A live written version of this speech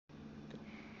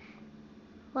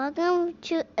Welcome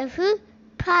to a food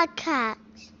podcast.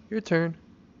 Your turn.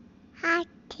 Hi,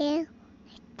 to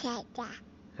Dada.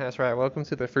 That's right. Welcome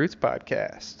to the Fruits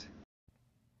Podcast.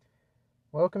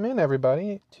 Welcome in,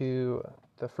 everybody, to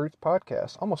the Fruits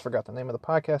Podcast. Almost forgot the name of the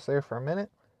podcast there for a minute.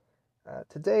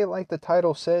 Today, like the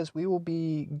title says, we will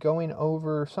be going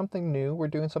over something new. We're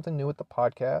doing something new with the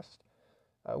podcast.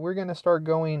 We're going to start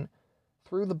going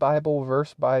through the Bible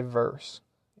verse by verse.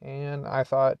 And I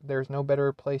thought there's no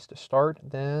better place to start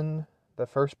than the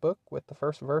first book with the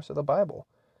first verse of the Bible.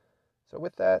 So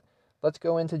with that, let's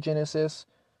go into Genesis.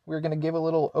 We're going to give a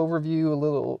little overview, a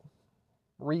little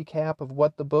recap of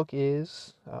what the book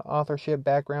is, authorship,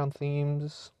 background,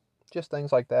 themes, just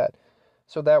things like that.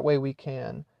 So that way we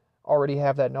can already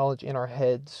have that knowledge in our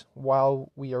heads while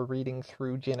we are reading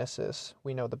through Genesis.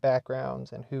 We know the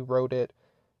backgrounds and who wrote it,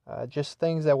 just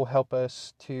things that will help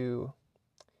us to,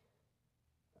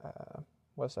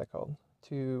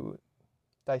 to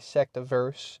dissect a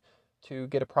verse, to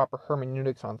get a proper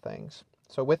hermeneutics on things.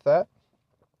 So with that,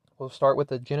 we'll start with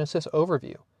the Genesis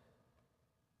overview.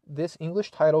 This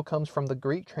English title comes from the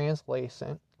Greek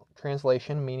translation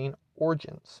meaning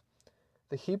origins.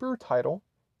 The Hebrew title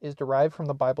is derived from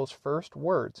the Bible's first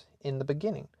words, in the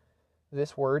beginning.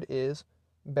 This word is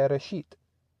Bereshit.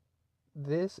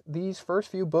 These first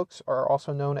few books are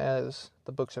also known as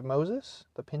the books of Moses,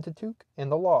 the Pentateuch,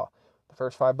 and the Law. The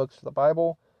first 5 books of the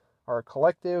Bible are a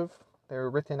collective. They're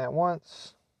written at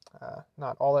once,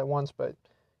 not all at once, but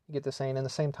you get the saying, in the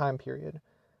same time period.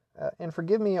 And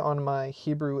forgive me on my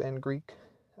Hebrew and Greek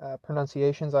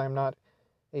pronunciations. I am not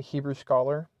a Hebrew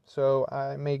scholar, so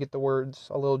I may get the words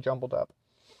a little jumbled up.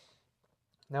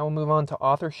 Now we'll move on to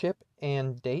authorship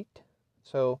and date.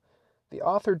 So the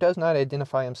author does not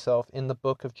identify himself in the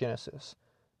book of Genesis,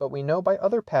 but we know by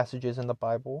other passages in the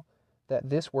Bible that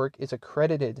this work is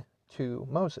accredited to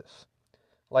Moses.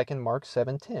 Like in Mark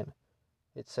 7:10,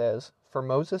 it says, "For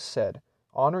Moses said,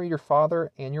 'Honor your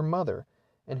father and your mother,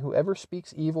 and whoever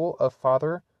speaks evil of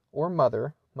father or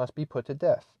mother must be put to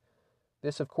death.'"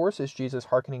 This, of course, is Jesus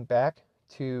hearkening back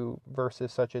to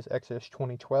verses such as Exodus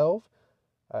 20:12,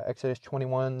 Exodus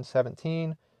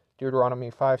 21:17,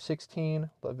 Deuteronomy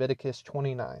 5:16, Leviticus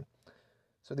 29.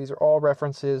 So these are all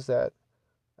references that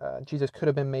Jesus could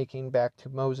have been making back to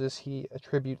Moses. He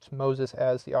attributes Moses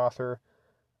as the author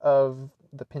of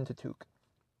the Pentateuch.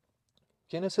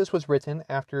 Genesis was written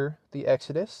after the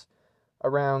Exodus,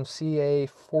 around ca.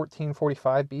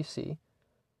 1445 BC,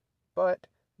 but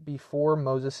before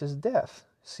Moses' death,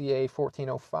 ca.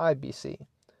 1405 BC.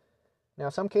 Now,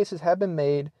 some cases have been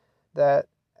made that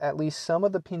at least some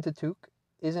of the Pentateuch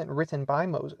isn't written by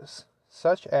Moses,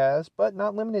 such as, but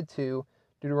not limited to,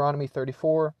 Deuteronomy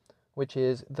 34, which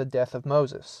is the death of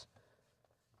Moses.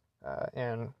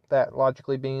 And that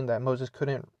logically being that Moses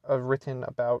couldn't have written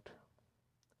about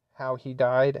how he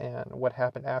died and what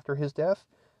happened after his death,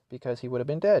 because he would have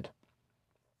been dead.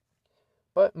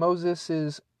 But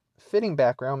Moses' fitting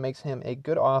background makes him a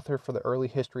good author for the early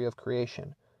history of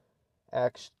creation.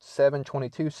 Acts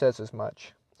 7:22 says as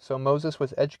much. So Moses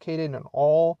was educated in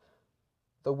all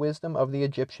the wisdom of the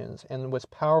Egyptians and was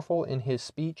powerful in his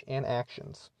speech and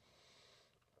actions.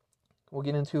 We'll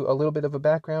get into a little bit of a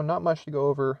background, not much to go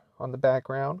over on the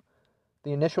background.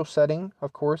 The initial setting,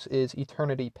 of course, is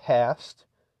eternity past,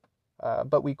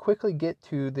 but we quickly get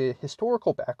to the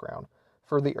historical background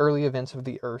for the early events of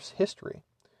the Earth's history,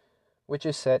 which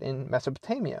is set in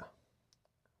Mesopotamia.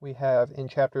 We have in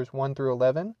chapters 1 through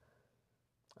 11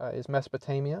 is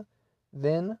Mesopotamia,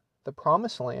 then the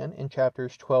Promised Land in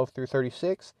chapters 12 through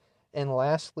 36, and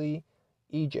lastly,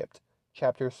 Egypt,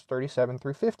 chapters 37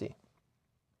 through 50.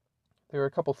 There are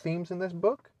a couple themes in this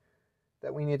book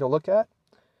that we need to look at.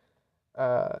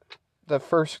 The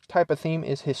first type of theme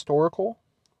is historical.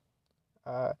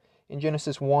 In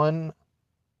Genesis 1,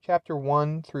 chapter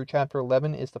 1 through chapter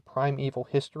 11 is the primeval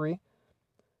history,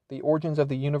 the origins of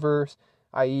the universe,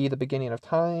 i.e. the beginning of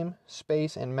time,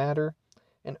 space, and matter,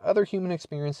 and other human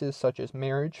experiences such as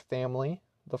marriage, family,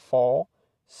 the fall,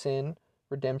 sin,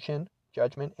 redemption,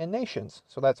 judgment, and nations.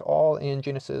 So that's all in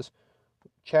Genesis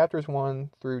chapters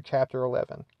 1 through chapter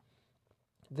 11.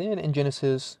 Then in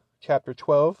Genesis chapter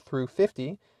 12 through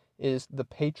 50 is the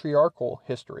patriarchal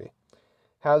history,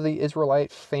 how the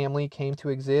Israelite family came to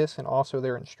exist, and also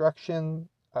their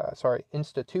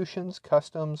institutions,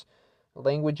 customs,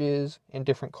 languages, and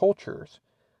different cultures.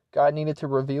 God needed to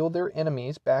reveal their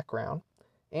enemies' background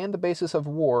and the basis of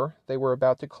war they were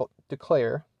about to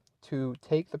declare to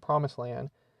take the Promised Land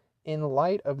in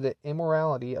light of the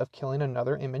immorality of killing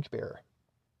another image bearer.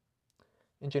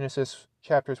 In Genesis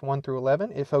chapters 1 through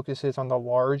 11, it focuses on the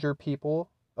larger people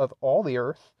of all the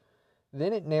earth,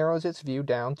 Then it narrows its view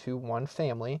down to one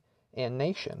family and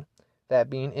nation, that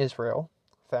being Israel,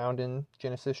 found in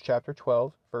Genesis chapter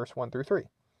 12, verse 1 through 3.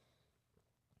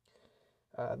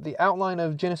 The outline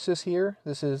of Genesis here,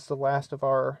 this is the last of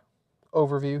our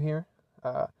overview here.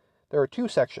 There are two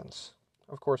sections.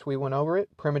 Of course, we went over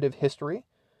it. Primitive history.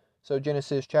 So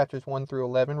Genesis chapters 1 through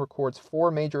 11 records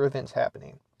 4 major events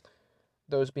happening.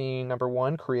 Those being number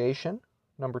 1, creation.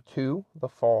 Number 2, the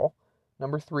fall.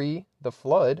 Number 3, the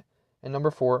flood. And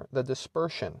number 4, the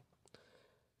dispersion.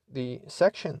 The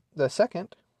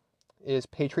second is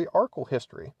patriarchal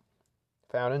history,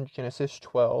 found in Genesis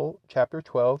chapter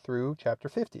 12 through chapter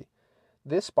 50.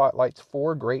 This spotlights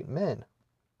 4 great men.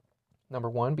 Number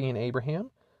 1 being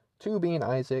Abraham, 2 being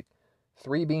Isaac,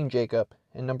 3 being Jacob,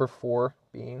 and number 4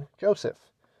 being Joseph.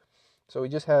 So we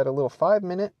just had a little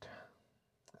 5-minute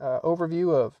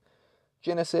overview of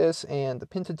Genesis and the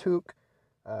Pentateuch.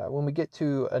 When we get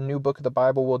to a new book of the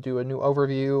Bible, we'll do a new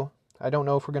overview. I don't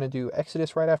know if we're going to do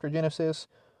Exodus right after Genesis,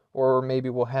 or maybe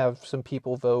we'll have some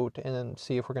people vote and then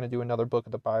see if we're going to do another book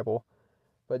of the Bible.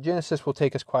 But Genesis will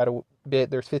take us quite a bit.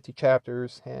 There's 50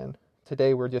 chapters, and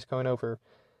today we're just going over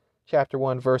chapter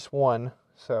 1, verse 1.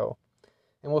 And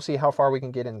we'll see how far we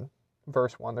can get in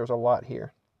verse 1. There's a lot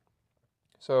here.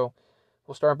 So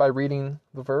we'll start by reading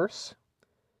the verse.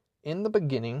 In the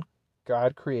beginning,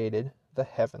 God created the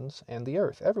heavens and the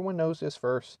earth. Everyone knows this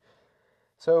verse.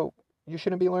 So you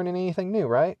shouldn't be learning anything new,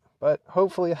 right? But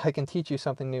hopefully I can teach you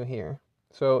something new here.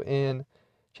 So in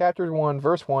chapter 1,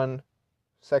 verse 1,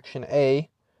 section A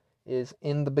is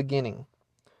in the beginning.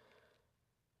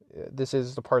 This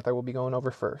is the part that we'll be going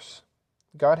over first.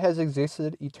 God has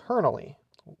existed eternally.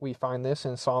 We find this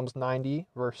in Psalms 90,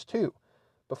 verse 2.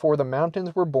 Before the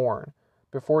mountains were born,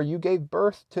 before you gave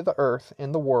birth to the earth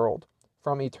and the world,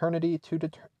 from eternity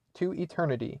to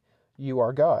eternity, you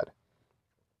are God.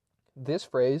 This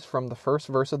phrase from the first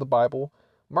verse of the Bible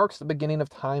marks the beginning of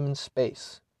time and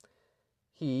space.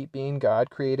 He, being God,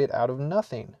 created out of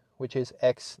nothing, which is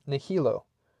ex nihilo.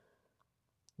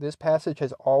 This passage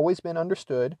has always been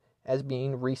understood as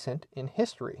being recent in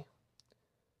history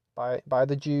by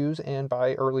the Jews and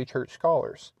by early church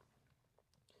scholars.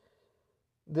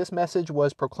 This message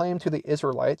was proclaimed to the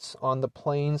Israelites on the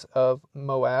plains of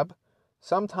Moab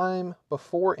sometime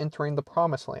before entering the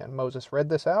Promised Land. Moses read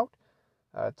this out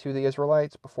to the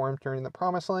Israelites before entering the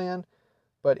Promised Land,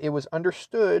 but it was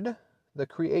understood, the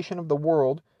creation of the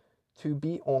world, to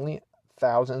be only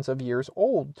thousands of years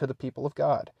old to the people of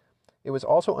God. It was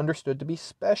also understood to be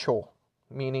special,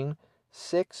 meaning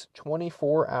 6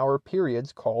 24-hour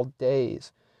periods called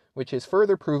days, which is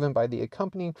further proven by the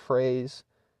accompanying phrase,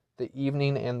 the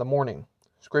evening and the morning.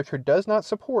 Scripture does not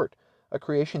support a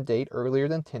creation date earlier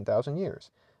than 10,000 years.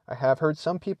 I have heard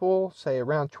some people say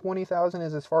around 20,000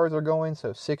 is as far as they're going,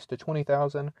 so 6 to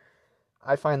 20,000.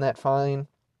 I find that fine,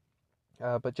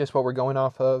 but just what we're going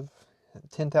off of,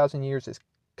 10,000 years is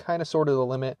kind of sort of the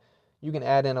limit. You can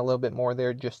add in a little bit more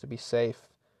there just to be safe.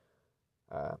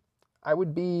 I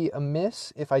would be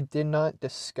amiss if I did not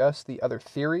discuss the other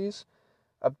theories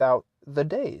about the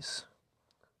days,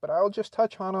 but I'll just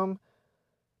touch on them.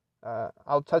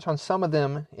 I'll touch on some of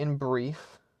them in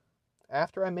brief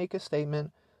after I make a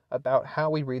statement about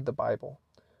how we read the Bible.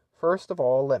 First of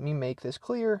all, let me make this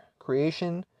clear.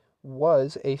 Creation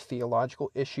was a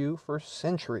theological issue for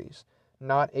centuries,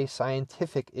 not a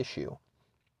scientific issue.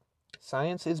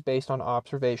 Science is based on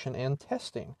observation and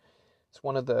testing. It's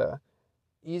one of the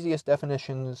easiest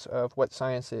definitions of what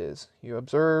science is. You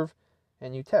observe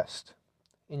and you test.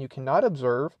 And you cannot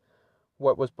observe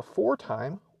what was before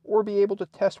time or be able to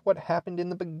test what happened in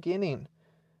the beginning,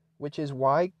 which is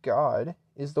why God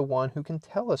is the one who can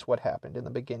tell us what happened in the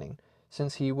beginning,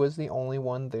 since he was the only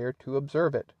one there to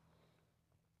observe it.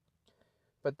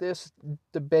 But this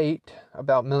debate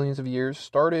about millions of years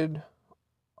started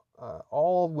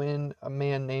all when a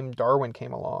man named Darwin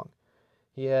came along.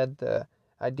 He had the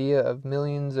idea of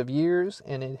millions of years,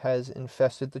 and it has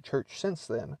infested the church since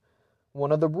then.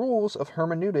 One of the rules of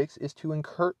hermeneutics is to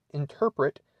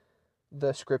interpret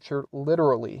the scripture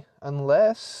literally,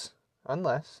 unless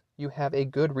you have a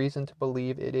good reason to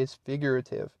believe it is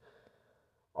figurative.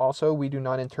 Also, we do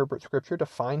not interpret scripture to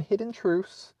find hidden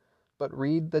truths, but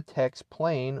read the text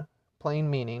plain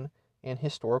meaning and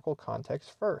historical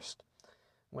context first.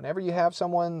 Whenever you have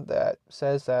someone that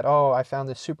says that, oh, I found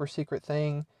this super secret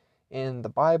thing in the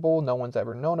Bible, no one's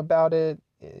ever known about it,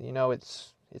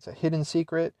 it's a hidden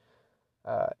secret,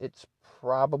 it's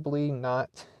probably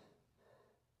not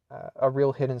a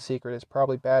real hidden secret. It's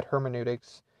probably bad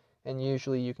hermeneutics, and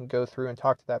usually you can go through and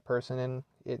talk to that person, and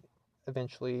it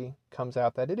eventually comes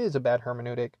out that it is a bad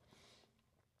hermeneutic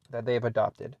that they've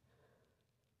adopted.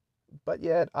 But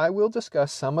yet, I will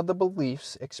discuss some of the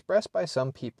beliefs expressed by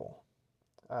some people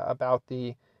about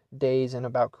the days and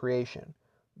about creation.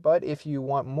 But if you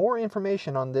want more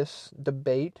information on this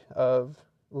debate of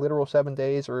literal 7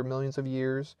 days or millions of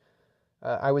years,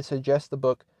 I would suggest the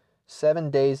book 7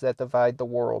 Days That Divide the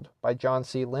World by John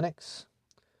C. Lennox,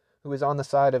 who is on the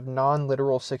side of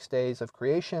non-literal 6 days of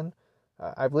creation.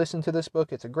 I've listened to this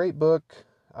book. It's a great book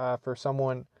for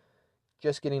someone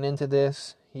just getting into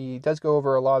this. He does go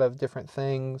over a lot of different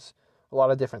things, a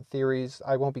lot of different theories.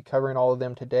 I won't be covering all of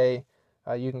them today.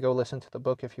 You can go listen to the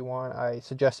book if you want. I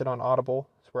suggest it on Audible.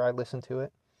 It's where I listen to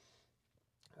it.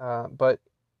 But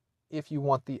if you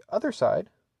want the other side,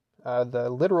 the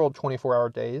literal 24-hour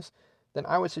days, then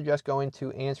I would suggest going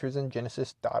to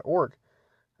answersingenesis.org.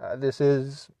 This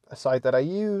is a site that I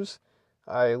use.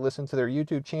 I listen to their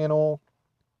YouTube channel.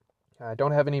 I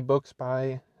don't have any books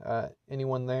by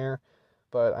anyone there,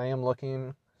 but I am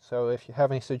looking. So if you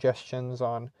have any suggestions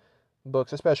on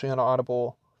books, especially on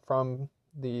Audible, from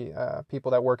the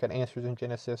people that work at Answers in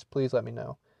Genesis, please let me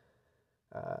know.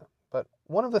 But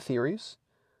one of the theories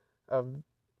of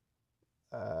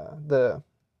the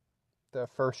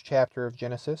first chapter of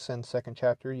Genesis and second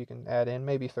chapter, you can add in,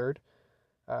 maybe third,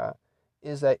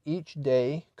 is that each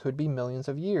day could be millions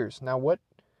of years. Now, what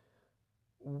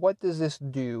does this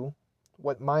do?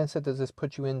 What mindset does this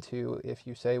put you into if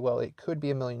you say, well, it could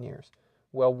be a million years?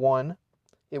 Well, one,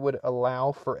 it would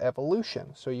allow for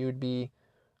evolution. So you'd be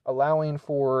allowing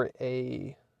for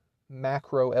a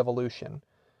macro evolution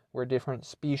where different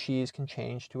species can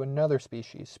change to another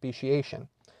species, speciation.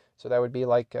 So that would be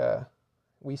like,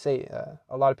 we say,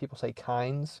 a lot of people say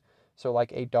kinds. So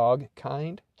like a dog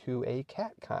kind to a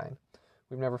cat kind.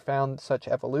 We've never found such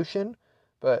evolution,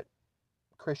 but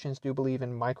Christians do believe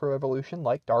in microevolution,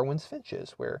 like Darwin's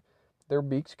finches, where their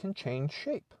beaks can change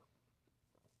shape.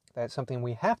 That's something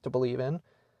we have to believe in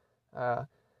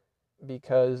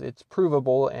because it's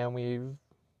provable and we've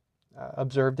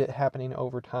observed it happening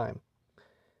over time.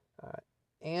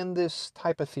 And this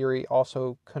type of theory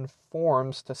also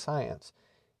conforms to science.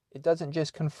 It doesn't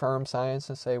just confirm science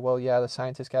and say, well, yeah, the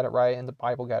scientists got it right and the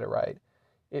Bible got it right.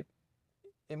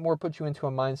 It more puts you into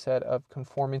a mindset of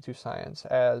conforming to science,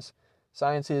 as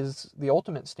science is the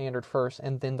ultimate standard first,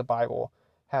 and then the Bible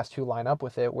has to line up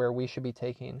with it, where we should be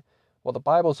taking, well, the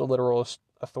Bible's a literal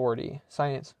authority.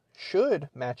 Science should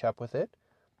match up with it,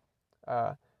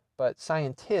 but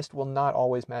scientists will not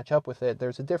always match up with it.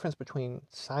 There's a difference between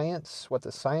science, what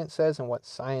the science says, and what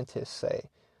scientists say.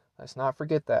 Let's not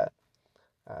forget that.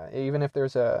 Even if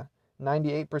there's a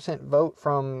 98% vote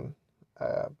from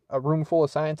a room full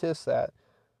of scientists that,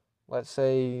 let's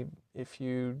say, if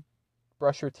you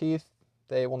brush your teeth,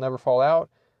 they will never fall out,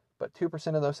 but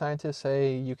 2% of those scientists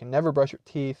say you can never brush your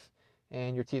teeth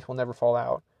and your teeth will never fall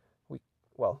out.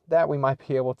 That we might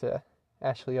be able to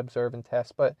actually observe and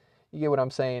test, but you get what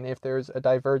I'm saying. If there's a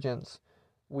divergence,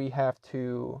 we have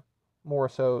to more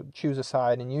so choose a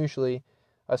side, and usually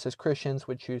us as Christians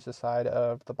would choose the side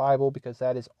of the Bible because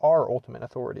that is our ultimate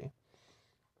authority.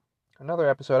 Another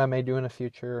episode I may do in the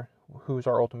future, who's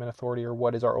our ultimate authority or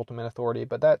what is our ultimate authority,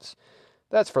 but that's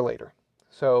for later.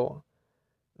 So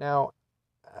now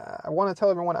I want to tell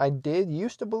everyone I did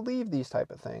used to believe these type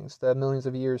of things, the millions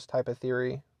of years type of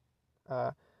theory,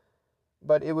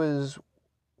 but it is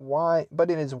why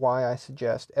I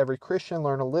suggest every Christian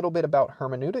learn a little bit about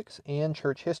hermeneutics and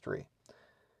church history.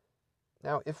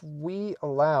 Now, if we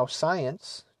allow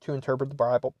science to interpret the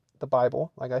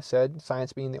Bible, like I said,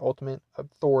 science being the ultimate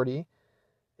authority,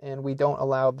 and we don't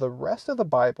allow the rest of the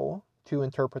Bible to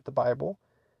interpret the Bible,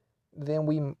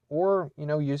 then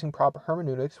using proper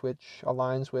hermeneutics, which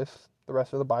aligns with the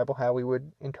rest of the Bible, how we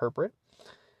would interpret,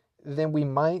 then we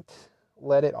might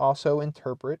let it also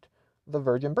interpret the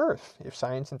virgin birth. If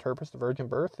science interprets the virgin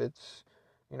birth, it's,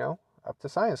 up to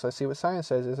science. Let's see what science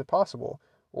says. Is it possible?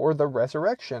 Or the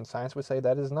resurrection. Science would say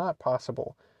that is not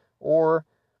possible. Or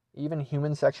even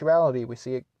human sexuality. We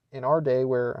see it in our day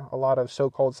where a lot of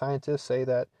so-called scientists say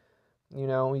that,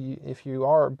 if you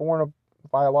are born a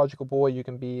biological boy, you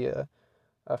can be a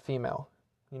female.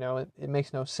 It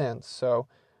makes no sense. So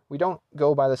we don't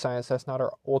go by the science. That's not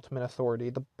our ultimate authority.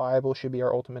 The Bible should be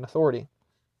our ultimate authority.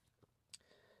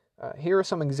 Here are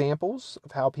some examples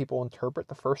of how people interpret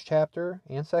the first chapter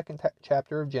and second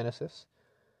chapter of Genesis.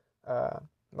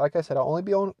 Like I said, I'll only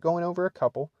be going over a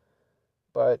couple,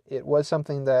 but it was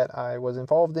something that I was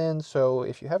involved in. So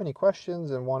if you have any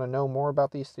questions and want to know more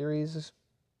about these theories,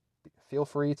 feel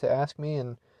free to ask me,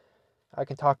 and I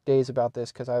can talk days about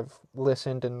this because I've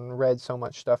listened and read so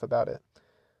much stuff about it.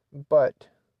 But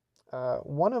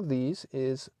one of these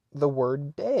is the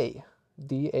word day,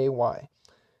 D-A-Y.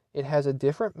 It has a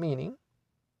different meaning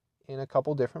in a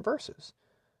couple different verses.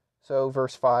 So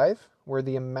verse 5, where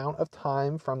the amount of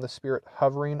time from the Spirit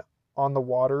hovering on the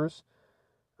waters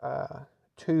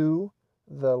to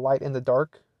the light and the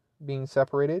dark being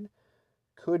separated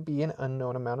could be an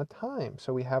unknown amount of time.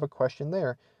 So we have a question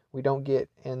there. We don't get,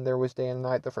 and there was day and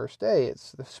night the first day.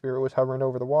 It's the Spirit was hovering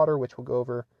over the water, which we'll go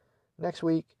over next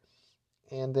week.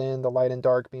 And then the light and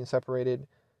dark being separated.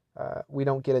 We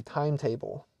don't get a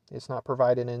timetable. It's not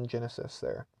provided in Genesis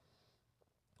there.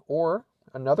 Or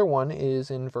another one is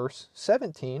in verse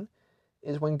 17,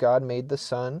 is when God made the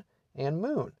sun and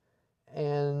moon.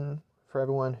 And for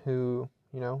everyone who,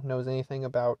 knows anything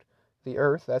about the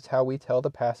earth, that's how we tell the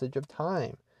passage of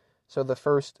time. So the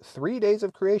first 3 days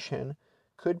of creation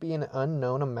could be an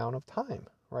unknown amount of time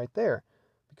right there.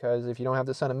 Because if you don't have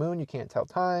the sun and moon, you can't tell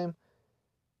time.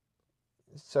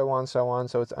 So on, so on.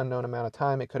 So it's unknown amount of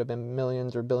time. It could have been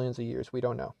millions or billions of years. We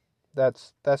don't know.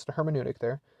 That's the hermeneutic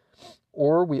there.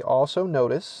 Or we also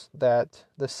notice that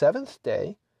the seventh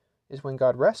day is when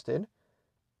God rested,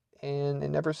 and it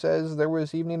never says there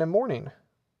was evening and morning.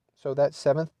 So that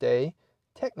seventh day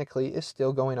technically is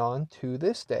still going on to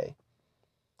this day.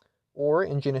 Or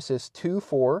in Genesis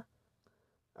 2:4,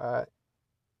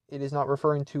 it is not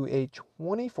referring to a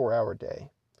 24-hour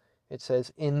day. It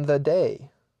says in the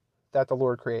day that the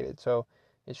Lord created. So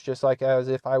it's just like as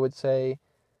if I would say,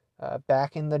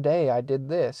 back in the day I did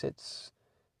this.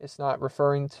 It's not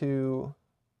referring to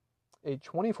a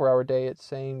 24-hour day. It's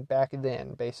saying back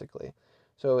then, basically.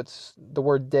 So it's the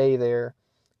word day there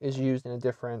is used in a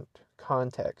different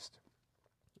context,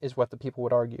 is what the people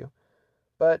would argue.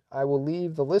 But I will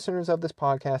leave the listeners of this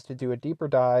podcast to do a deeper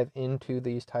dive into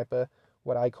these type of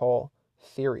what I call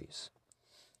theories.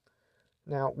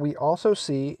 Now, we also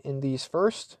see in these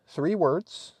first 3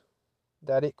 words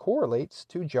that it correlates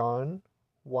to John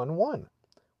 1:1,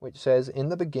 which says, in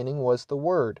the beginning was the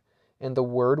Word, and the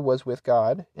Word was with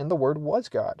God, and the Word was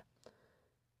God.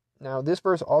 Now, this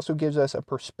verse also gives us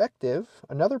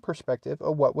another perspective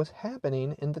of what was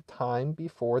happening in the time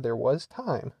before there was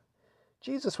time.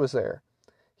 Jesus was there.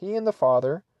 He and the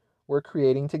Father were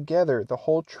creating together. The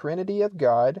whole Trinity of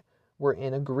God were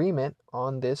in agreement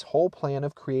on this whole plan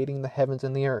of creating the heavens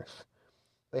and the earth.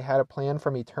 They had a plan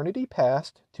from eternity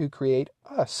past to create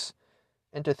us.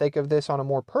 And to think of this on a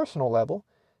more personal level,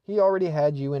 He already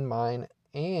had you in mind,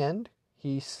 and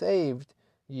He saved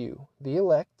you, the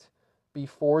elect,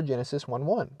 before Genesis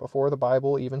 1:1, before the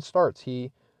Bible even starts.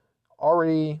 He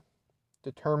already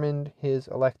determined His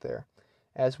elect there,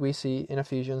 as we see in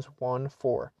Ephesians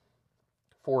 1:4.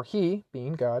 For He,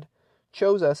 being God,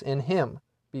 chose us in Him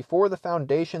before the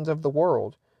foundations of the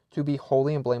world to be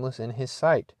holy and blameless in His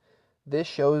sight. This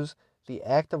shows the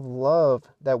act of love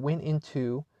that went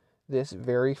into this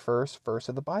very first verse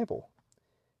of the Bible.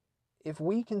 If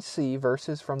we can see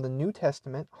verses from the New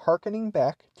Testament hearkening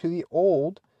back to the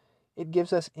Old, it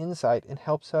gives us insight and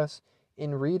helps us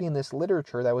in reading this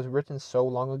literature that was written so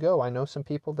long ago. I know some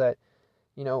people that,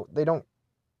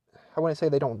 I wouldn't say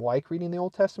they don't like reading the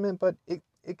Old Testament, but it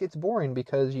gets boring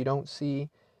because you don't see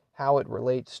how it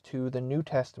relates to the New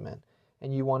Testament.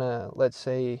 And you want to, let's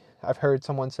say, I've heard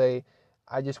someone say,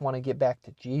 I just want to get back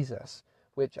to Jesus,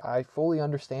 which I fully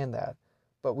understand that.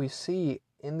 But we see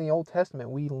in the Old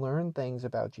Testament, we learn things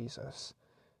about Jesus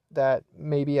that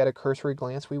maybe at a cursory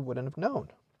glance we wouldn't have known.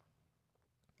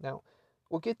 Now,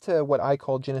 we'll get to what I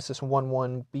call Genesis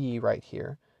 1:1b right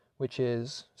here, which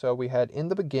is, so we had in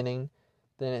the beginning,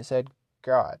 then it said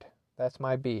God. That's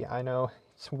my B. I know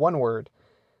it's one word.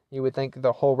 You would think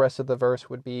the whole rest of the verse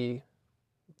would be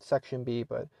section B,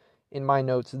 but in my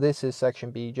notes, this is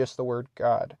section B, just the word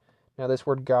God. Now, this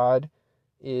word God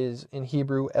is in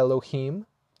Hebrew Elohim.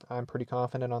 I'm pretty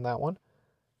confident on that one.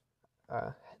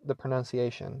 The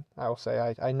pronunciation, I will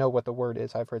say, I know what the word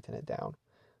is. I've written it down.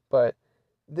 But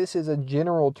this is a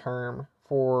general term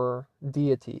for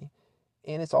deity,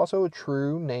 and it's also a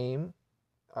true name,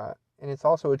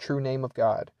 of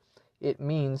God. It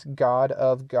means God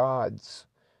of gods.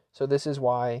 So this is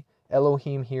why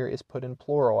Elohim here is put in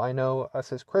plural. I know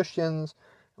us as Christians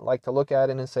like to look at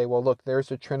it and say, well, look, there's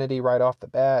the Trinity right off the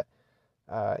bat.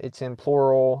 It's in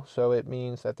plural, so it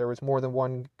means that there was more than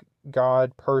one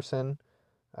God person.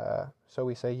 So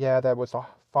we say, yeah, that was the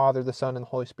Father, the Son, and the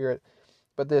Holy Spirit.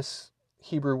 But this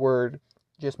Hebrew word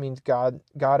just means God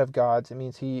of gods. It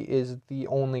means He is the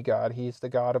only God. He's the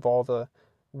God of all the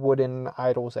wooden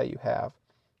idols that you have.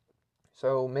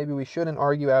 So maybe we shouldn't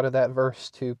argue out of that verse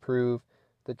to prove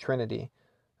the Trinity.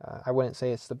 I wouldn't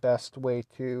say it's the best way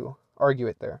to argue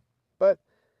it there. But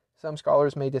some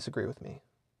scholars may disagree with me.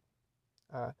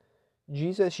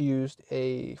 Jesus used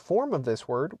a form of this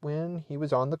word when He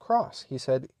was on the cross. He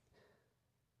said,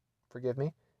 forgive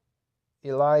me,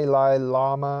 Eli Eli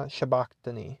Lama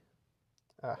Sabachthani.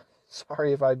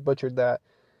 Sorry if I butchered that.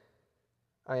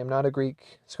 I am not a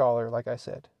Greek scholar, like I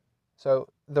said. So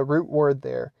the root word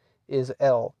there is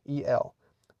El, E-L.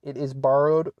 It is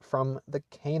borrowed from the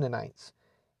Canaanites,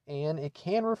 and it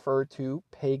can refer to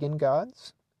pagan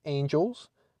gods, angels,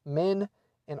 men,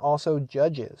 and also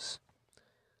judges.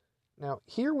 Now,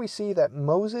 here we see that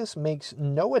Moses makes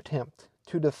no attempt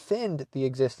to defend the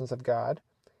existence of God.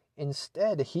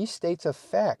 Instead, he states a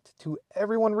fact to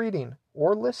everyone reading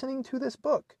or listening to this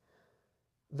book.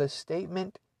 The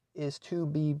statement is to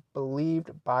be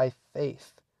believed by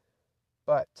faith.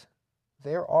 But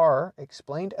there are,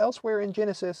 explained elsewhere in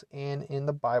Genesis and in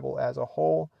the Bible as a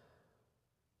whole,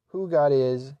 who God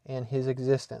is and his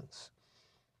existence.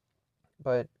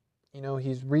 But,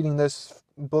 he's reading this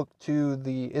book to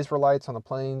the Israelites on the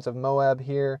plains of Moab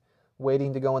here,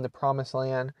 waiting to go in the promised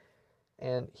land,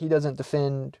 and he doesn't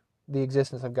defend the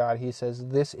existence of God. He says,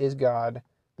 this is God.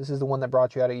 This is the one that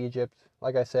brought you out of Egypt.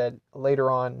 Like I said, later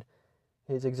on,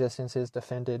 his existence is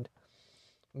defended.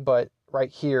 But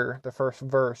right here, the first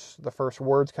verse, the first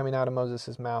words coming out of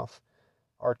Moses' mouth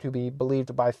are to be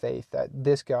believed by faith, that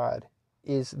this God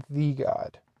is the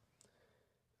God.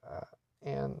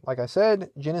 And like I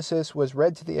said, Genesis was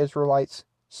read to the Israelites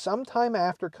sometime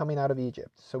after coming out of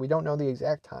Egypt, so we don't know the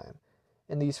exact time.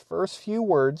 And these first few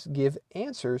words give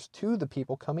answers to the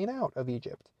people coming out of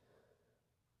Egypt.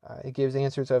 It gives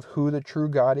answers of who the true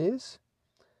God is.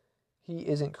 He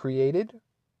isn't created.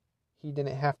 He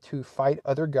didn't have to fight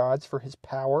other gods for his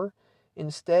power.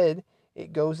 Instead,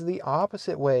 it goes the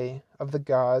opposite way of the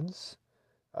gods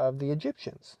of the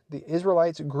Egyptians. The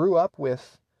Israelites grew up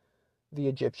with the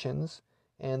Egyptians,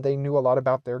 and they knew a lot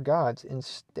about their gods.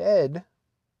 Instead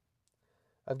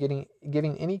of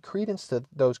giving any credence to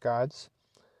those gods,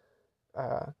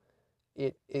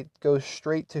 it goes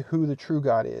straight to who the true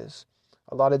God is.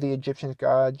 A lot of the Egyptian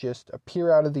gods just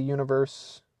appear out of the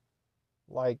universe,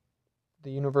 like the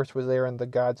universe was there and the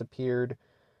gods appeared,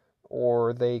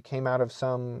 or they came out of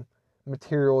some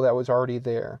material that was already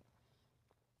there.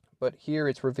 But here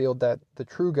it's revealed that the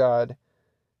true God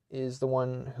is the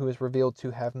one who is revealed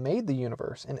to have made the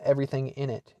universe and everything in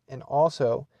it, and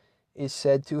also is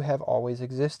said to have always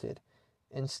existed.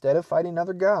 Instead of fighting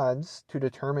other gods to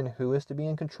determine who is to be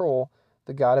in control,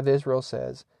 the God of Israel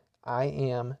says, I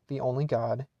am the only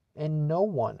God, and no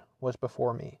one was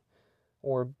before me.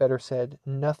 Or better said,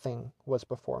 nothing was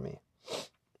before me.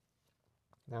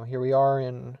 Now here we are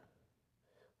in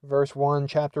verse 1,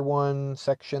 chapter 1,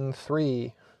 section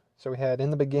 3. So we had in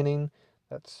the beginning,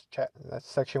 that's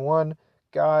section 1,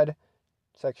 God,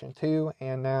 section 2,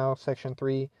 and now section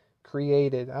 3,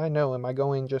 created. I know, am I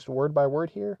going just word by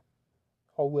word here?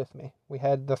 Hold with me. We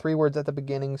had the 3 words at the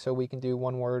beginning, so we can do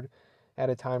 1 word at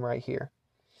a time right here.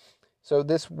 So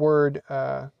this word,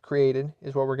 created,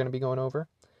 is what we're going to be going over.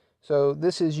 So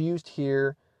this is used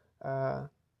here to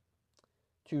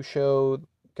show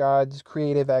God's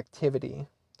creative activity.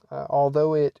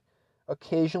 Although it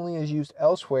occasionally is used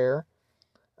elsewhere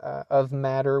of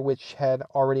matter which had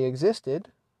already existed,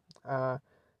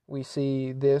 we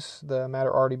see the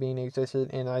matter already being existed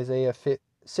in Isaiah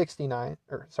 65,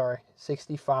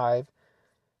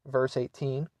 verse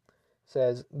 18.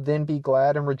 Says, then be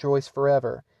glad and rejoice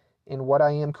forever. In what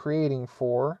I am creating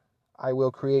for, I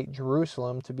will create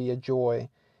Jerusalem to be a joy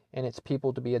and its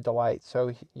people to be a delight.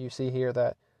 So you see here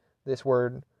that this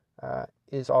word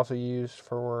is also used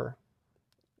for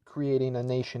creating a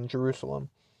nation, Jerusalem,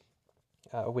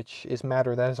 which is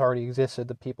matter that has already existed.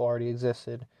 The people already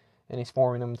existed, and he's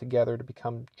forming them together to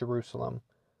become Jerusalem,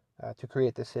 to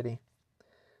create the city.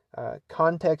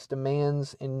 Context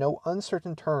demands in no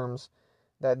uncertain terms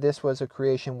that this was a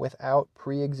creation without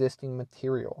pre-existing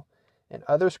material, and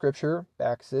other scripture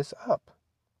backs this up,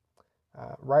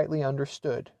 rightly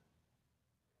understood,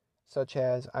 such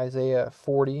as Isaiah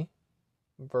 40,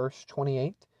 verse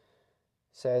 28,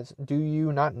 says, do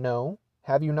you not know?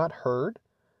 Have you not heard?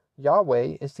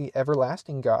 Yahweh is the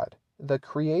everlasting God, the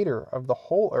creator of the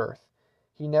whole earth.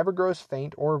 He never grows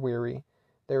faint or weary.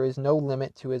 There is no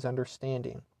limit to his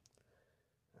understanding.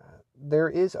 There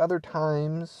is other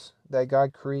times that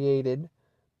God created,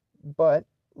 but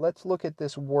let's look at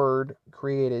this word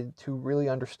created to really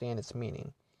understand its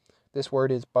meaning. This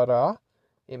word is bara.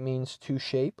 It means to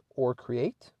shape or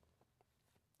create.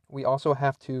 We also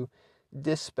have to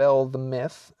dispel the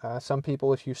myth. Some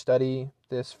people, if you study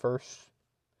this first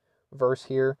verse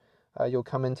here, you'll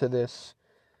come into this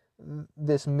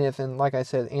myth, and like I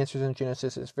said, Answers in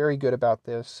Genesis is very good about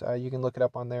this. You can look it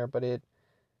up on there, but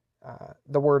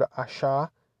the word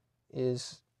asha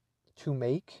is to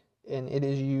make, and it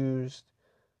is used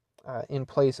in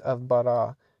place of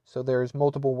bara. So there's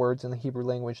multiple words in the Hebrew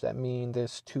language that mean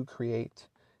this, to create,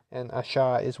 and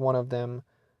asha is one of them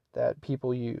that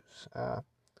people use.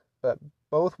 But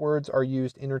both words are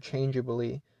used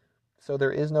interchangeably, so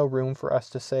there is no room for us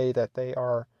to say that they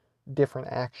are different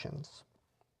actions.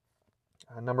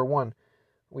 Number one,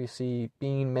 we see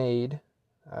being made,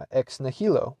 ex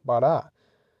nihilo, bara.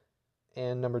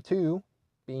 And number two,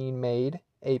 being made,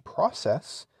 a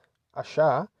process,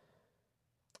 asha.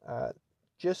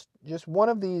 Just one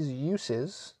of these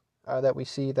uses that we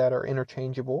see that are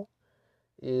interchangeable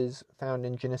is found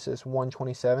in Genesis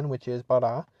 1:27, which is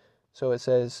bara. So it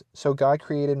says, so God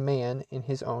created man in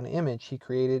his own image. He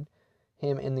created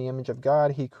him in the image of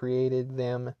God. He created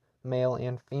them male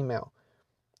and female.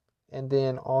 And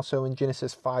then also in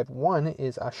Genesis 5:1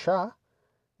 is asha.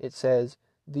 It says,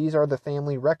 these are the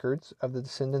family records of the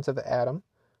descendants of Adam.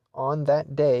 On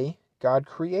that day, God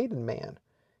created man.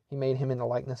 He made him in the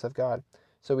likeness of God.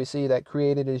 So we see that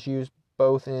created is used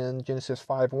both in Genesis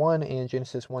 5:1 and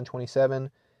Genesis 1:27.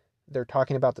 They're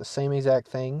talking about the same exact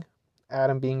thing,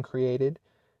 Adam being created,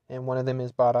 and one of them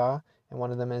is bara, and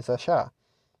one of them is asha.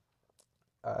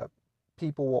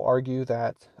 People will argue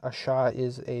that asha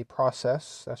is a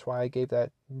process. That's why I gave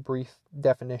that brief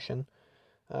definition.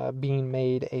 Being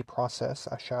made a process,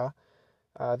 asha,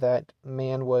 that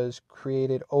man was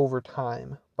created over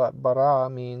time. But bara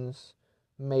means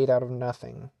made out of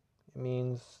nothing. It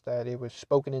means that it was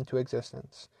spoken into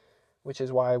existence, which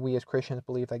is why we as Christians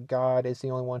believe that God is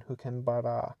the only one who can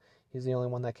bara. He's the only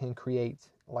one that can create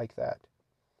like that.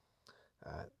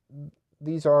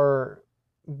 These are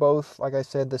both, like I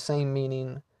said, the same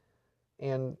meaning,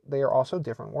 and they are also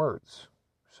different words.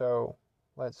 So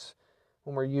let's,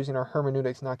 when we're using our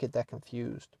hermeneutics, not get that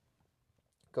confused.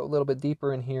 Go a little bit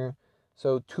deeper in here.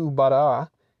 So to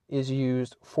bara is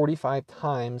used 45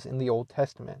 times in the Old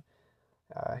Testament.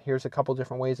 Here's a couple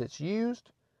different ways it's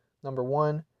used. Number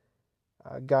one,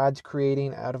 God's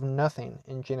creating out of nothing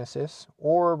in Genesis,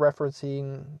 or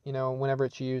referencing, whenever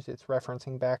it's used, it's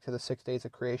referencing back to the 6 days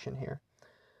of creation here,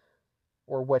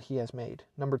 or what he has made.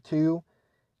 Number two,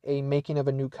 a making of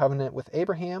a new covenant with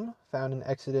Abraham, found in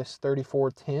Exodus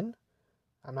 34:10.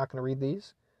 I'm not going to read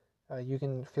these. You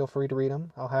can feel free to read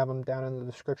them. I'll have them down in the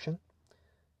description.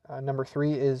 Number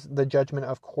three is the judgment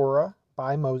of Korah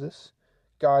by Moses.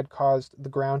 God caused the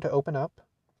ground to open up.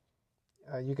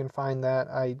 You can find that.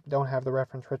 I don't have the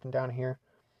reference written down here.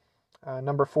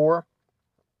 Number four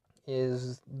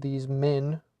is these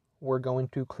men were going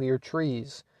to clear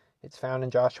trees. It's found in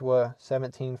Joshua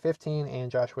 17:15 and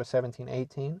Joshua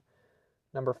 17:18.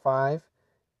 Number five,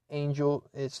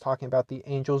 it's talking about the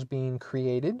angels being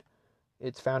created.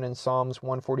 It's found in Psalms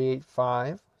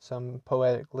 148:5, some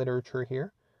poetic literature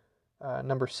here.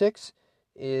 Number six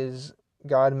is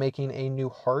God making a new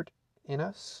heart in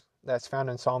us. That's found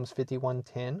in Psalms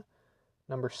 51:10.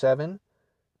 Number seven,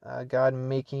 God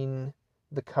making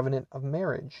the covenant of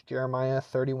marriage, Jeremiah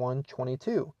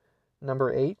 31:22.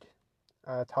 Number eight,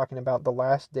 talking about the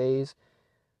last days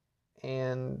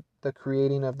and the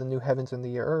creating of the new heavens and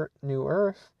the new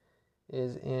earth,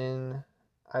 is in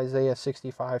Isaiah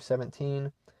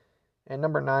 65:17. And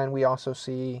number nine, we also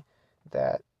see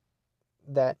that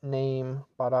name,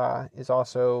 bara, is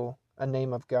also a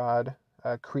name of God,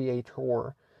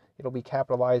 creator. It'll be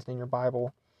capitalized in your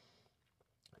Bible.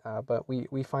 But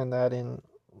we find that in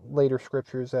later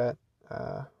scriptures that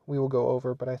we will go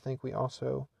over, but I think we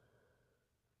also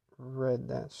read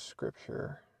that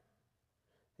scripture.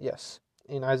 Yes,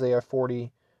 in Isaiah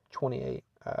 40:28,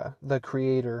 the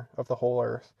creator of the whole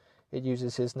earth. It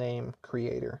uses his name,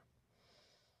 creator.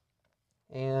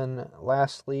 And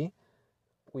lastly,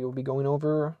 we will be going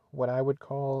over what I would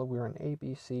call, we're in A,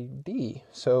 B, C, D.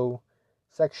 So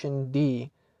section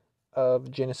D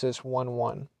of Genesis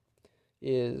 1:1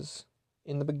 is,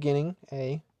 in the beginning,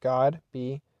 A, God,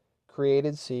 B,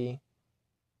 created, C,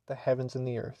 the heavens and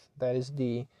the earth. That is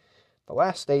D. The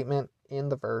last statement in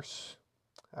the verse,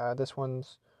 this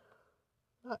one's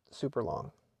not super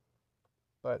long,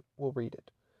 but we'll read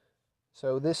it.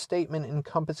 So this statement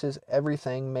encompasses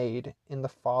everything made in the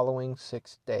following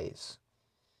 6 days.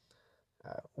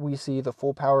 We see the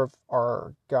full power of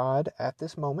our God at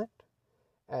this moment.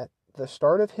 At the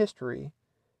start of history,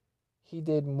 he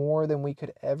did more than we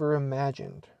could ever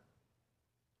imagine.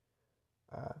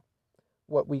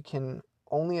 What we can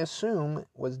only assume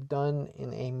was done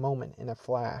in a moment, in a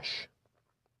flash.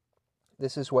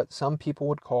 This is what some people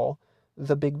would call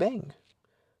the Big Bang.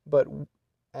 But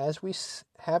as we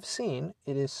have seen,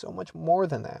 it is so much more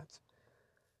than that.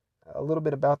 A little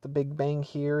bit about the Big Bang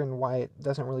here and why it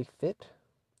doesn't really fit.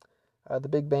 The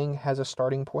Big Bang has a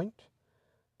starting point,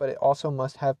 but it also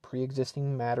must have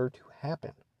pre-existing matter to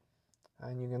happen.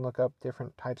 and you can look up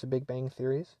different types of Big Bang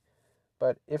theories.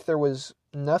 But if there was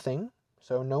nothing,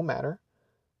 so no matter,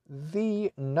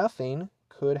 the nothing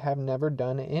could have never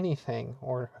done anything,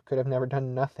 or could have never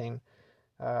done nothing.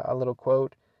 A little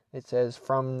quote, it says,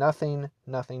 "From nothing,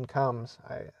 nothing comes."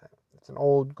 It's an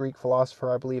old Greek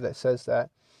philosopher, I believe, that says that.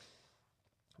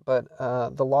 But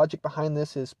the logic behind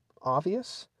this is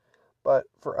obvious. But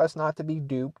for us not to be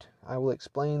duped, I will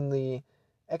explain the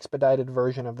expedited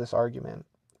version of this argument.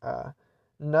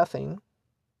 Nothing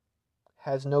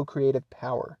has no creative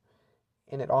power,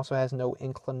 and it also has no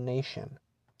inclination.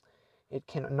 It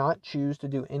cannot choose to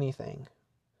do anything,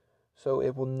 so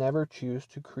it will never choose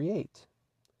to create.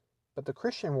 But the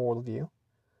Christian worldview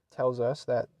tells us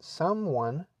that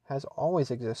someone has always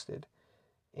existed,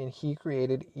 and he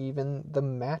created even the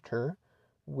matter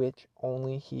which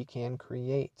only he can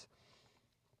create.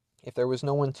 If there was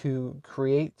no one to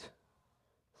create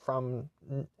from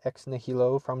ex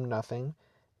nihilo, from nothing,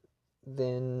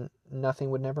 then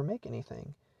nothing would never make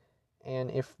anything.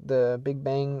 And if the Big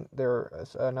Bang,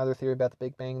 there's another theory about the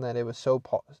Big Bang, that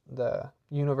the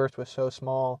universe was so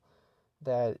small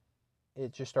that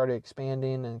it just started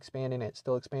expanding and expanding. It's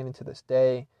still expanding to this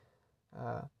day.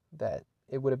 That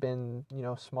it would have been,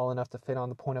 small enough to fit on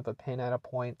the point of a pin at a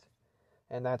point,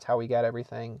 and that's how we got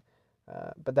everything.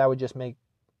 But that would just make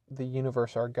the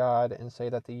universe our God and say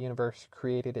that the universe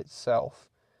created itself.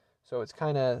 So it's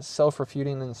kind of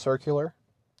self-refuting and circular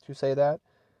to say that.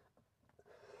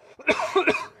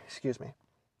 Excuse me.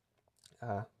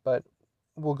 But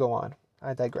we'll go on.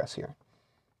 I digress here.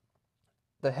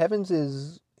 The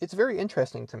heavens it's very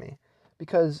interesting to me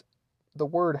because the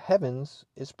word heavens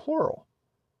is plural.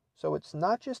 So it's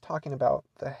not just talking about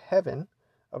the heaven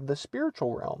of the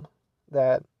spiritual realm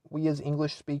that we as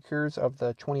English speakers of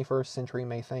the 21st century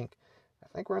may think. I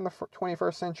think we're in the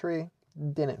 21st century.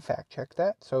 Didn't fact check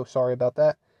that, so sorry about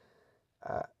that.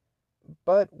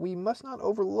 But we must not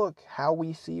overlook how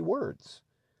we see words,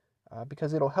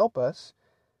 because it'll help us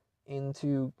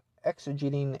into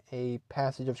exegeting a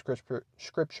passage of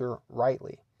scripture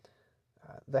rightly.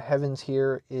 The heavens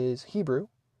here is Hebrew.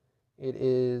 It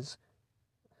is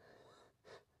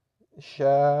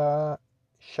shamayim.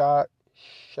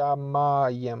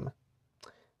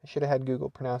 I should have had Google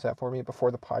pronounce that for me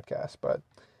before the podcast, but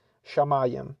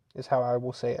shamayim is how I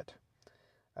will say it.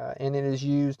 And it is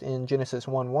used in Genesis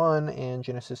 1:1 and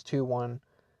Genesis 2:1,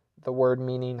 the word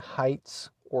meaning heights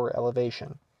or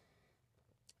elevation.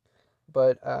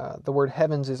 But the word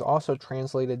heavens is also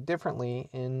translated differently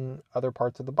in other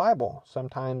parts of the Bible.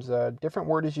 Sometimes a different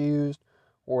word is used,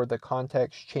 or the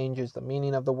context changes the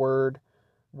meaning of the word,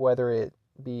 whether it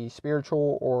be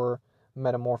spiritual or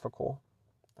metamorphical.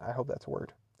 I hope that's a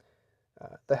word.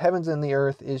 The heavens and the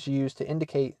earth is used to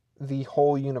indicate the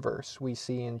whole universe. We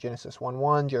see in Genesis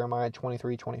 1:1, Jeremiah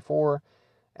 23:24,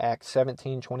 Acts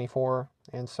 17:24,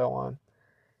 and so on.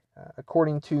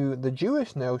 According to the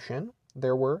Jewish notion,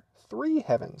 there were 3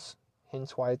 heavens,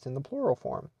 hence why it's in the plural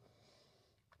form.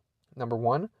 Number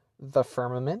 1, the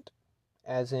firmament,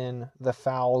 as in the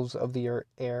fowls of the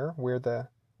air, where the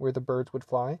birds would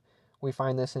fly. We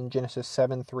find this in Genesis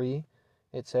 7:3.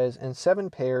 It says, "And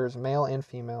 7 pairs, male and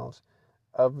females,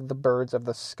 of the birds of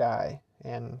the sky."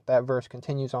 And that verse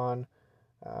continues on,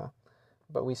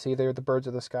 but we see there the birds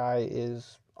of the sky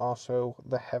is also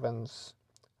the heavens.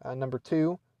 Number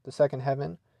 2, the second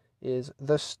heaven, is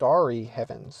the starry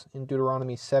heavens. In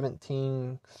Deuteronomy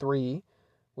 17:3,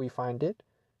 we find it.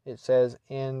 It says,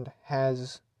 "And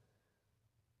has..."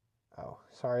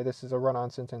 this is a run-on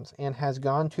sentence. "And has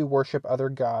gone to worship other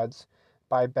gods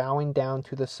by bowing down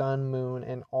to the sun, moon,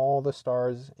 and all the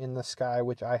stars in the sky,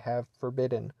 which I have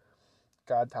forbidden."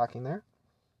 God talking there.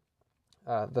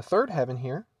 The third heaven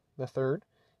here, the third,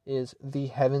 is the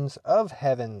heavens of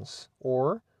heavens,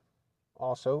 or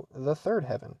also the third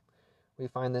heaven. We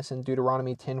find this in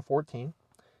Deuteronomy 10:14.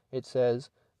 It says,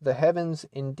 "The heavens,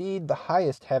 indeed the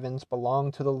highest heavens,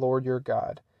 belong to the Lord your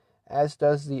God, as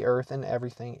does the earth and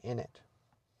everything in it."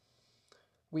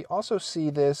 We also see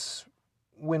this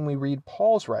when we read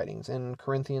Paul's writings in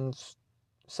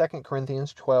 2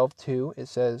 Corinthians 12:2. It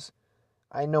says,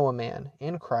 "I know a man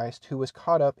in Christ who was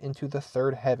caught up into the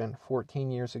third heaven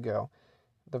 14 years ago."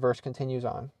 The verse continues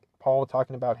on. Paul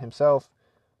talking about himself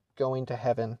going to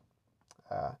heaven.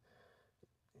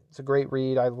 It's a great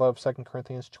read. I love 2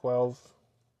 Corinthians 12.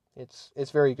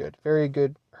 It's very good. Very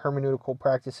good hermeneutical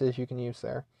practices you can use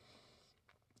there.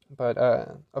 But,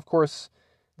 of course,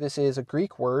 this is a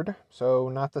Greek word, so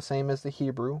not the same as the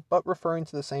Hebrew, but referring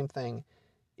to the same thing.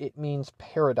 It means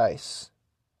paradise.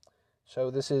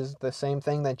 So this is the same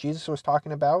thing that Jesus was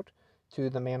talking about to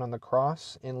the man on the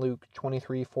cross in Luke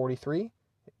 23:43.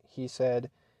 He said,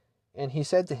 And he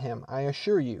said to him, I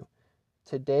assure you,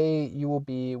 today you will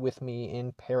be with me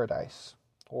in paradise,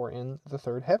 or in the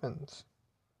third heavens.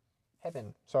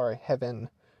 Heaven,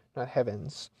 not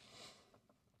heavens.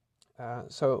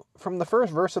 So from the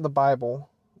first verse of the Bible,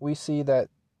 we see that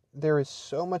there is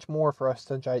so much more for us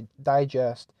to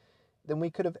digest than we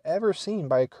could have ever seen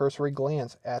by a cursory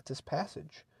glance at this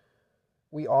passage.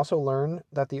 We also learn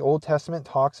that the Old Testament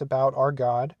talks about our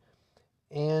God,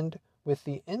 and with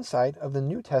the insight of the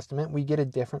New Testament, we get a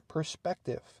different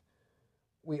perspective.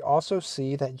 We also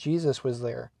see that Jesus was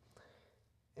there,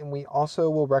 and we also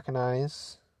will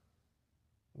recognize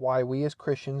why we as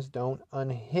Christians don't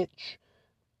unhitch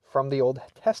from the Old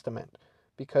Testament,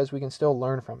 because we can still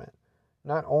learn from it,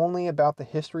 not only about the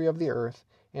history of the earth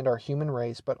and our human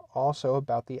race, but also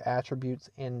about the attributes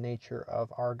and nature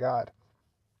of our God.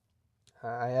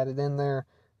 I added in there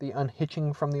the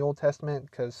unhitching from the Old Testament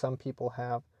because some people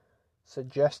have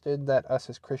suggested that us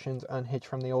as Christians unhitch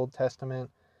from the Old Testament,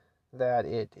 that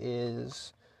it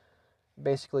is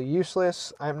basically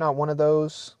useless. I'm not one of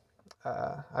those.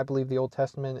 I believe the Old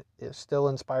Testament is still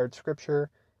inspired scripture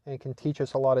and can teach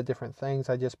us a lot of different things.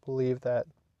 I just believe that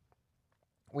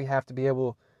we have to be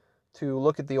able to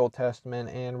look at the Old Testament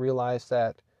and realize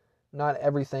that not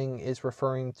everything is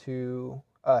referring to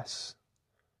us.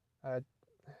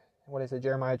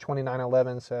 Jeremiah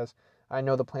 29:11 says, I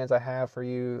know the plans I have for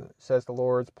you, says the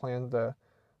Lord's plan to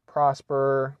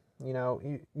prosper.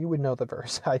 You would know the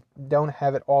verse. I don't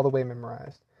have it all the way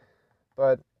memorized.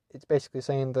 But it's basically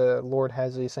saying the Lord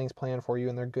has these things planned for you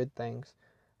and they're good things.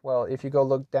 Well, if you go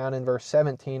look down in verse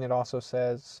 17, it also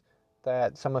says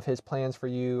that some of his plans for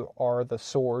you are the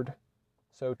sword,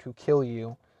 so to kill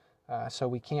you. So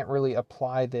we can't really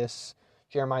apply this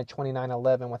Jeremiah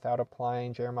 29:11 without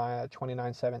applying Jeremiah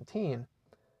 29:17,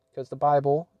 because the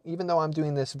Bible, even though I'm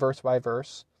doing this verse by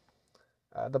verse,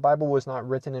 the Bible was not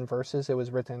written in verses. It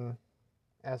was written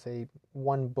as a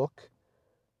one book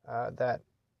that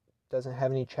doesn't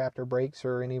have any chapter breaks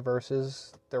or any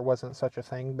verses. There wasn't such a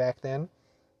thing back then.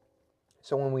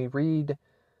 So when we read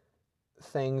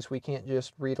things, we can't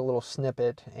just read a little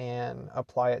snippet and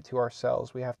apply it to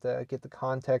ourselves. We have to get the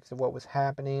context of what was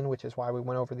happening, which is why we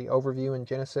went over the overview in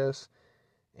Genesis.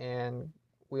 And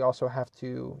we also have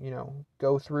to,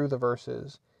 go through the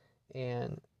verses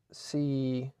and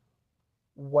see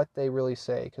what they really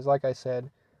say. Because like I said,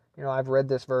 I've read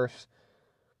this verse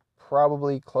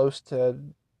probably close to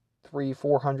 300,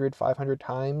 400, 500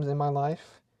 times in my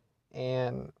life.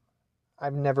 And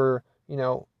I've never,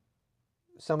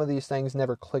 some of these things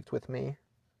never clicked with me,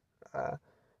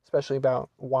 especially about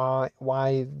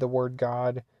why the word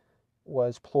God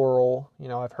was plural.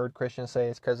 I've heard Christians say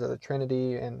it's because of the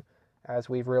Trinity, and as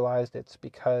we've realized, it's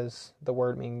because the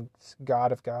word means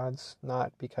God of gods,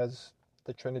 not because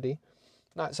the Trinity.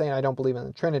 Not saying I don't believe in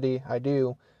the Trinity, I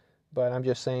do, but I'm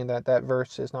just saying that that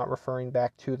verse is not referring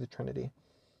back to the Trinity.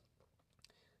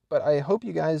 But I hope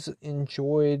you guys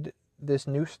enjoyed this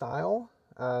new style.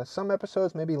 Some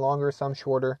episodes may be longer, some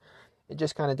shorter. It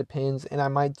just kind of depends, and I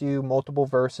might do multiple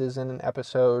verses in an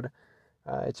episode.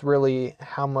 It's really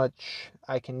how much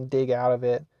I can dig out of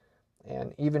it.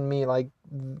 And even me, like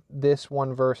this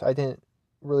one verse, I didn't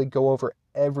really go over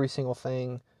every single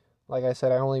thing. Like I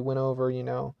said, I only went over,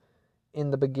 in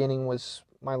the beginning was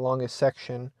my longest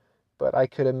section, but I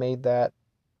could have made that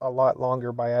a lot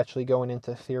longer by actually going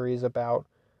into theories about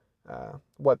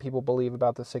what people believe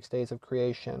about the 6 days of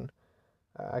creation.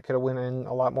 I could have went in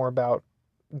a lot more about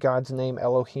God's name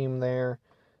Elohim there.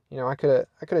 I could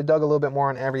have dug a little bit more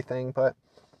on everything, but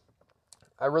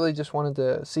I really just wanted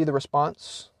to see the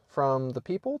response from the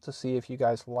people to see if you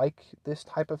guys like this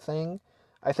type of thing.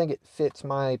 I think it fits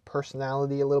my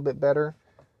personality a little bit better.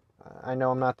 I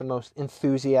know I'm not the most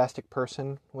enthusiastic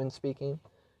person when speaking,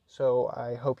 so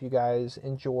I hope you guys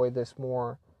enjoy this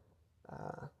more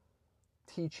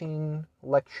teaching,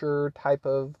 lecture type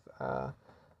of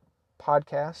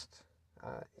podcast.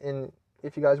 And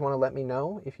if you guys want to let me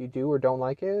know if you do or don't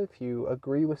like it, if you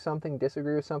agree with something,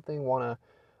 disagree with something, want to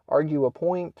argue a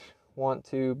point, want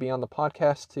to be on the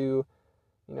podcast to,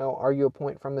 argue a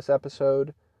point from this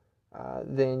episode,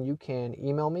 then you can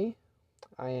email me.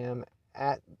 I am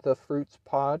at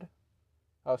thefruitspod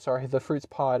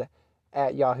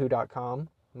at yahoo.com,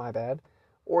 my bad.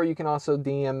 Or you can also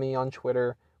DM me on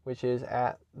Twitter, which is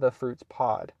at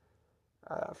thefruitspod.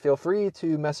 Feel free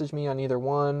to message me on either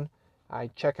one. I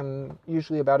check them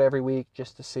usually about every week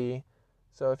just to see.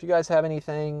 So if you guys have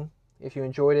anything, if you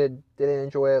enjoyed it, didn't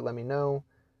enjoy it, let me know.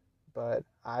 But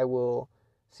I will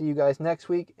see you guys next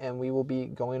week, and we will be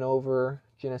going over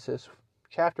Genesis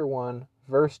chapter 1,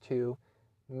 verse 2,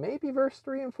 maybe verse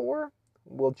 3 and 4.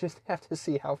 We'll just have to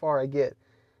see how far I get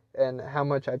and how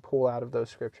much I pull out of those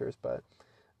scriptures. But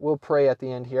we'll pray at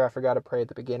the end here. I forgot to pray at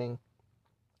the beginning.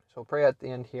 So we'll pray at the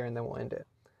end here, and then we'll end it.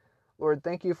 Lord,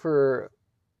 thank you for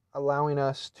allowing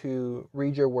us to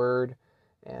read your word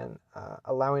and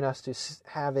allowing us to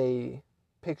have a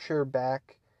picture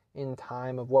back in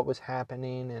time of what was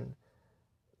happening, and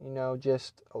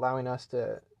just allowing us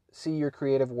to see your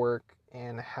creative work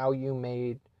and how you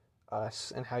made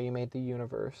us and how you made the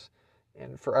universe,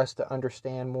 and for us to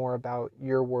understand more about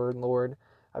your word, Lord.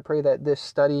 I pray that this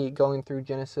study going through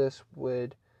Genesis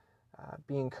would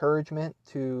be encouragement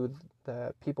to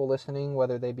the people listening,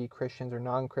 whether they be Christians or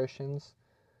non-Christians.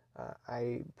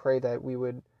 I pray that we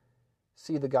would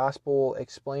see the gospel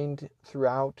explained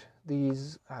throughout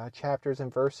these chapters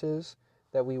and verses,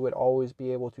 that we would always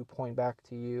be able to point back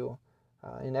to you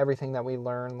in everything that we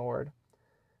learn, Lord.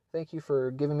 Thank you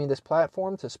for giving me this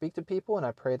platform to speak to people, and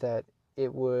I pray that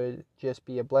it would just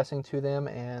be a blessing to them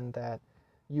and that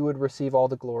you would receive all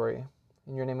the glory.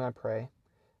 In your name I pray.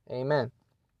 Amen.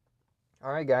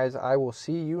 All right, guys, I will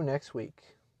see you next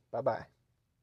week. Bye-bye.